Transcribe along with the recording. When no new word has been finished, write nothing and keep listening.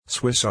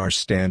Swiss AR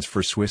stands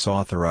for Swiss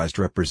Authorized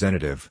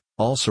Representative,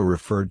 also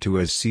referred to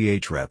as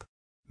CH-Rep.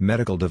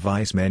 Medical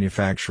device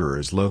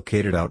manufacturers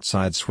located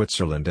outside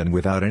Switzerland and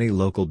without any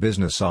local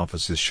business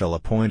offices shall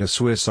appoint a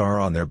Swiss AR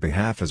on their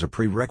behalf as a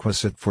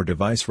prerequisite for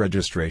device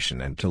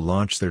registration and to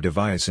launch their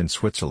device in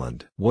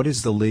Switzerland. What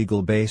is the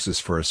legal basis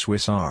for a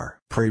Swiss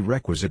AR?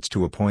 Prerequisites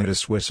to appoint a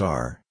Swiss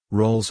AR,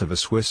 roles of a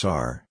Swiss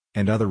AR,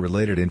 and other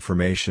related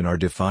information are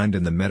defined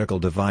in the Medical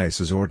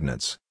Devices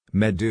Ordinance,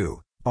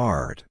 MED-DO,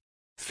 Art.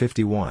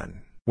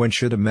 51. When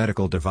should a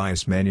medical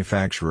device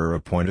manufacturer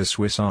appoint a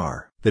Swiss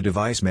AR? The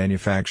device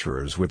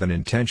manufacturers with an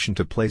intention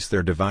to place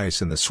their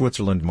device in the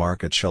Switzerland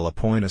market shall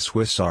appoint a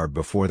Swiss AR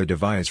before the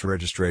device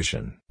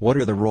registration. What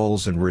are the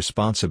roles and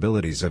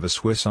responsibilities of a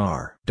Swiss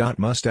AR?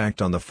 Must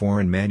act on the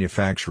foreign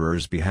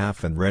manufacturer's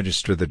behalf and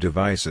register the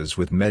devices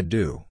with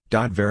MED-DO.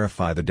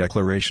 Verify the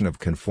declaration of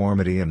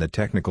conformity and the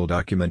technical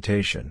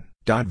documentation.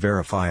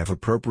 Verify if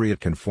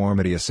appropriate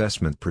conformity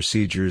assessment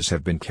procedures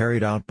have been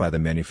carried out by the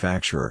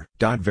manufacturer.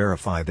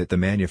 Verify that the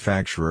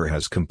manufacturer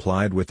has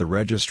complied with the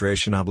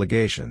registration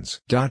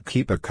obligations.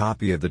 Keep a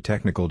copy of the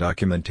technical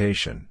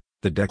documentation,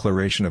 the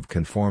declaration of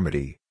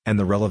conformity, and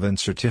the relevant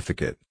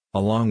certificate,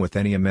 along with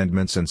any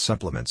amendments and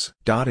supplements.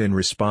 In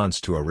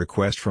response to a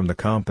request from the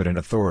competent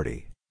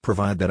authority,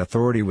 provide that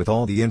authority with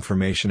all the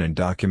information and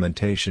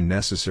documentation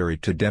necessary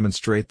to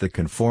demonstrate the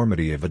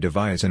conformity of a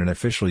device in an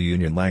official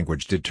union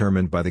language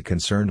determined by the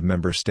concerned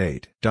member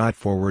state.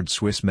 Forward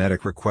Swiss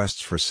Medic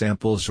requests for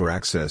samples or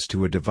access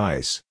to a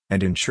device,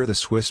 and ensure the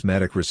Swiss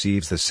Medic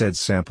receives the said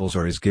samples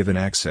or is given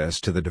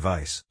access to the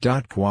device.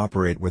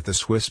 Cooperate with the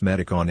Swiss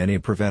Medic on any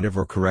preventive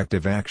or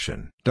corrective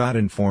action.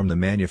 Inform the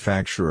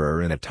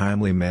manufacturer in a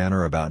timely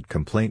manner about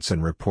complaints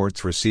and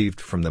reports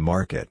received from the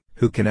market,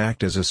 who can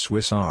act as a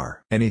Swiss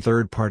AR. Any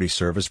third-party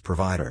service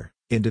provider,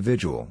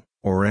 individual,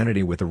 or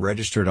entity with a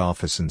registered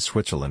office in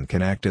Switzerland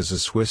can act as a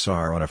Swiss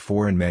AR on a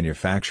foreign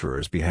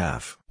manufacturer's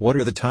behalf. What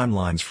are the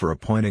timelines for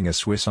appointing a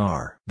Swiss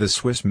AR? The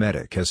Swiss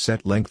Medic has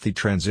set lengthy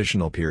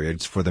transitional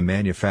periods for the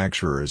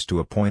manufacturers to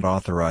appoint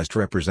authorized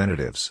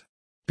representatives.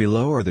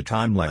 Below are the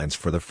timelines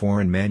for the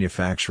foreign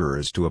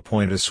manufacturers to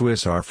appoint a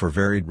Swiss AR for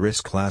varied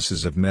risk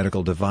classes of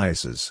medical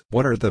devices.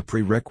 What are the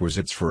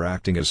prerequisites for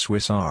acting as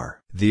Swiss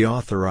AR? The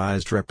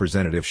authorized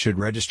representative should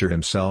register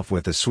himself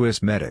with the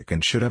Swiss Medic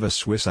and should have a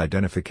Swiss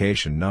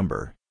identification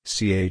number,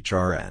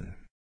 CHRN.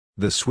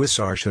 The Swiss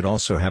AR should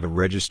also have a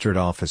registered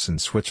office in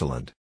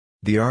Switzerland.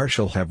 The AR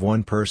shall have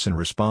one person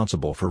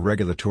responsible for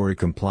regulatory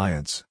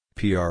compliance,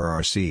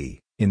 PRRC,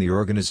 in the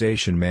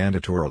organization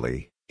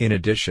mandatorily, in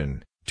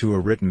addition to a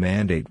written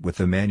mandate with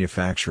the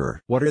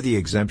manufacturer. What are the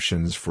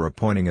exemptions for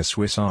appointing a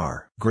Swiss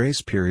AR?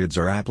 Grace periods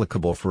are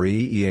applicable for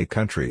EEA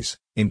countries,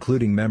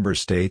 including member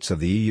states of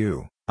the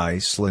EU,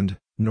 Iceland,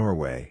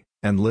 Norway,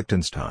 and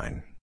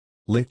Liechtenstein.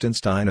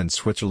 Liechtenstein and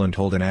Switzerland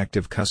hold an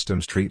active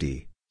customs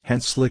treaty,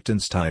 hence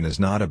Liechtenstein is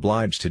not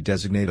obliged to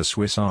designate a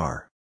Swiss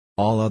AR.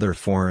 All other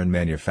foreign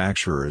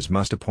manufacturers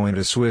must appoint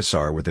a Swiss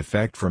AR with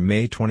effect from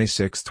May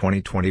 26,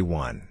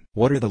 2021.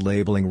 What are the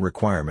labeling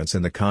requirements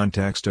in the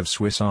context of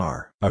Swiss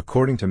AR?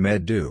 According to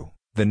MED-DO,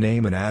 the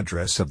name and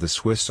address of the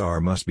Swiss AR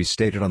must be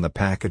stated on the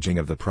packaging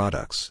of the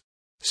products.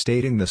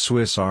 Stating the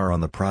Swiss AR on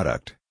the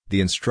product,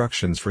 the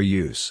instructions for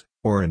use,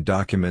 or in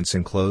documents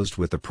enclosed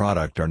with the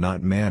product are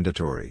not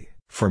mandatory.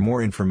 For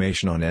more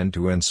information on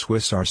end-to-end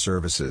Swiss AR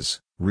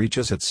services, reach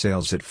us at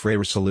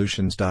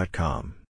sales@freiresolutions.com.